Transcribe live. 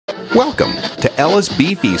Welcome to Ella's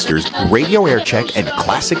Beefeaster's Radio Aircheck and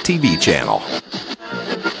Classic TV channel.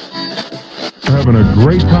 We're having a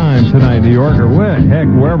great time tonight in New York, or heck,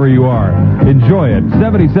 wherever you are. Enjoy it.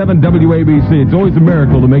 77 WABC. It's always a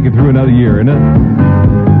miracle to make it through another year, isn't it?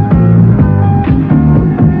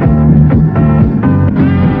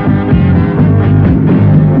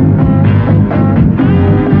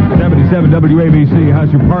 77 WABC,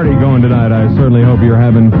 how's your party going tonight? I certainly hope you're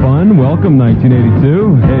having fun. Welcome,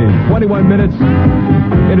 1982. Hey, 21 minutes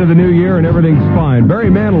into the new year and everything's fine. Barry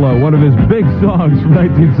Manilow, one of his big songs from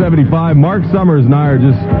 1975. Mark Summers and I are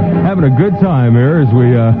just having a good time here as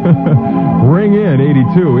we ring in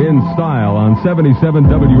 82 in style on 77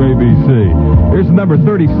 WABC. Here's the number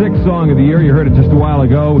 36 song of the year. You heard it just a while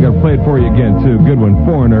ago. We got to play it for you again, too. Good one.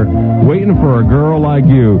 Foreigner, Waiting for a Girl Like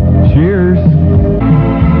You. Cheers.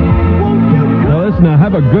 Now,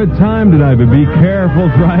 have a good time tonight, but be careful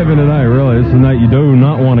driving tonight, really. This is the night you do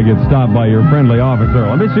not want to get stopped by your friendly officer.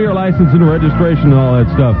 Let me see your license and registration and all that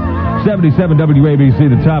stuff. 77 WABC,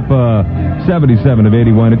 the top 77 of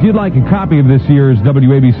 81. If you'd like a copy of this year's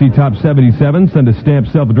WABC Top 77, send a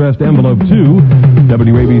stamped self-addressed envelope to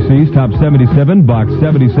WABC's Top 77, Box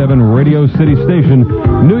 77, Radio City Station,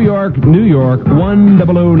 New York, New York,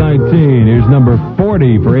 10019. Here's number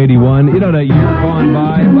 40 for 81. You know that year gone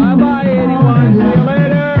by. Bye-bye, 81. See you later.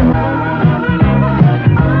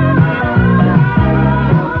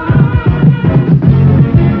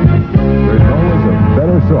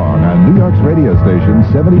 Song on New York's radio station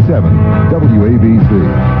 77 WABC.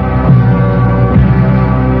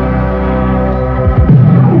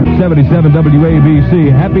 77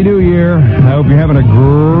 WABC. Happy New Year. I hope you're having a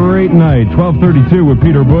great night. 12:32 with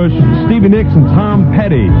Peter Bush, Stevie Nicks, and Tom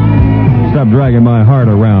Petty. Stop Dragging My Heart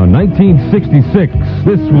Around. 1966.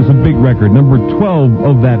 This was a big record, number 12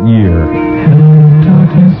 of that year.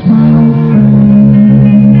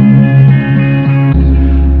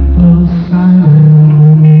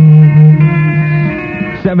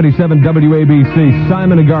 77 WABC,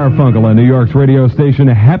 Simon and Garfunkel on New York's radio station.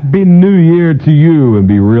 Happy New Year to you, and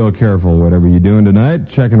be real careful whatever you're doing tonight.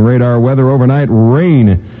 Checking radar weather overnight.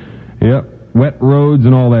 Rain. Yep. Wet roads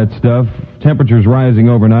and all that stuff. Temperatures rising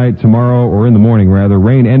overnight, tomorrow, or in the morning rather.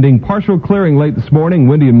 Rain ending. Partial clearing late this morning.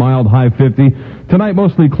 Windy and mild, high 50. Tonight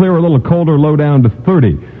mostly clear, a little colder, low down to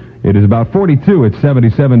 30. It is about 42 at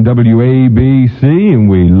 77 WABC, and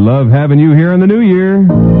we love having you here in the new year.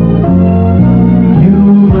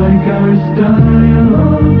 Like our style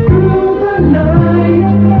all through the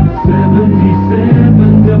night,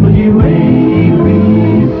 77 WABC.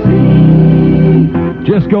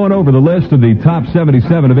 Just going over the list of the top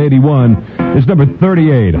 77 of 81 is number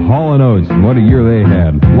 38, Hall & Oates. What a year they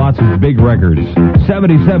had. Lots of big records.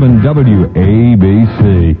 77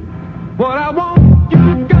 WABC. What I want,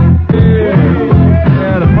 you got it.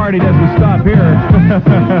 Yeah, the party doesn't stop here.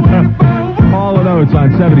 Hall & Oates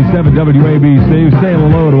on 77 WABC. Saying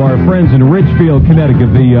hello to our friends in Ridgefield,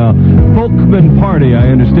 Connecticut, the Folkman Party. I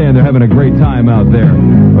understand they're having a great time out there.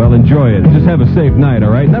 Well, enjoy it. Just have a safe night,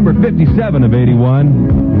 all right? Number 57 of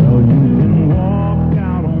 81.